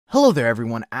Hello there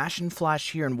everyone,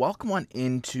 Ashnflash here, and welcome on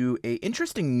into a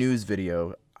interesting news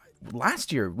video.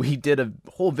 Last year we did a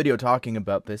whole video talking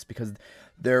about this because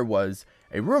there was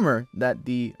a rumor that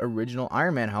the original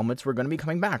Iron Man helmets were going to be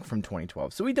coming back from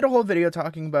 2012. So we did a whole video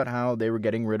talking about how they were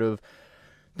getting rid of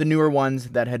the newer ones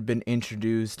that had been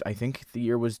introduced. I think the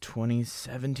year was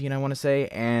 2017, I want to say.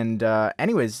 And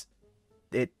anyways,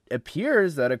 it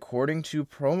appears that according to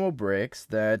Promobricks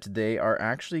that they are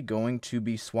actually going to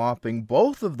be swapping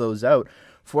both of those out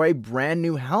for a brand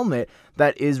new helmet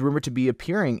that is rumored to be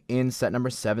appearing in set number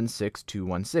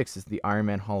 76216. It's the Iron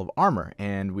Man Hall of Armor,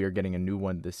 and we are getting a new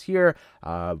one this year,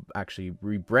 actually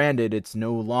rebranded. It's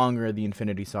no longer the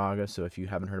Infinity Saga, so if you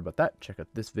haven't heard about that, check out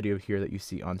this video here that you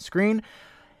see on screen.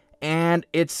 And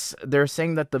they're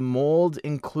saying that the mold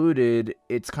included,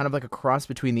 it's kind of like a cross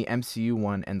between the MCU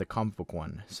one and the comic book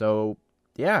one. So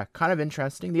yeah, kind of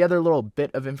interesting. The other little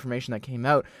bit of information that came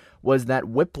out was that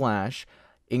Whiplash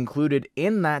included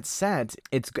in that set,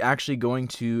 it's actually going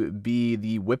to be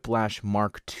the Whiplash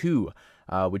Mark II,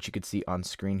 which you could see on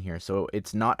screen here. So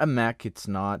it's not a mech, it's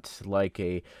not like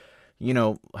a, you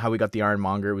know, how we got the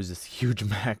Ironmonger, it was this huge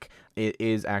mech. It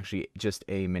is actually just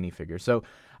a minifigure. So,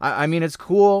 I mean, it's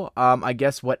cool. I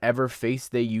guess whatever face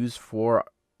they use for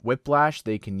Whiplash,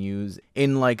 they can use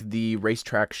in, like, the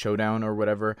racetrack showdown or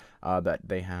whatever that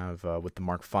they have with the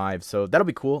Mark V. So that'll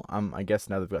be cool. I guess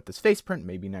now that we've got this face print,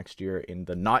 maybe next year in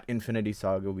the not Infinity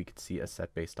Saga, we could see a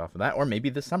set based off of that. Or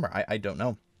maybe this summer. I don't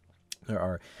know. There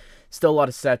are still a lot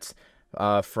of sets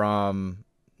from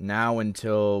now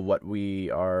until what we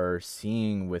are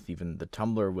seeing with even the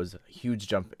Tumblr was a huge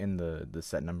jump in the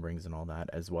set numberings and all that,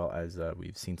 as well as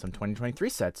we've seen some 2023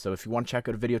 sets. So if you want to check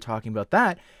out a video talking about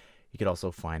that, you could also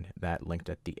find that linked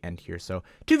at the end here. So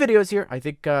 2 videos here I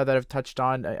think that I've touched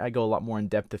on. I go a lot more in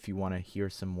depth if you want to hear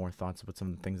some more thoughts about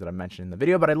some of the things that I mentioned in the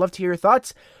video, but I'd love to hear your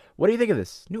thoughts. What do you think of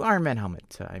this new Iron Man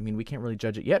helmet? I mean, we can't really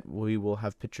judge it yet. We will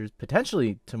have pictures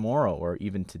potentially tomorrow or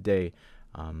even today.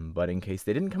 But in case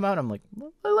they didn't come out, I'm like,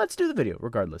 well, let's do the video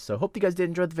regardless. So hope you guys did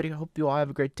enjoy the video. Hope you all have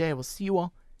a great day. We'll see you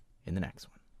all in the next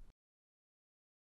one.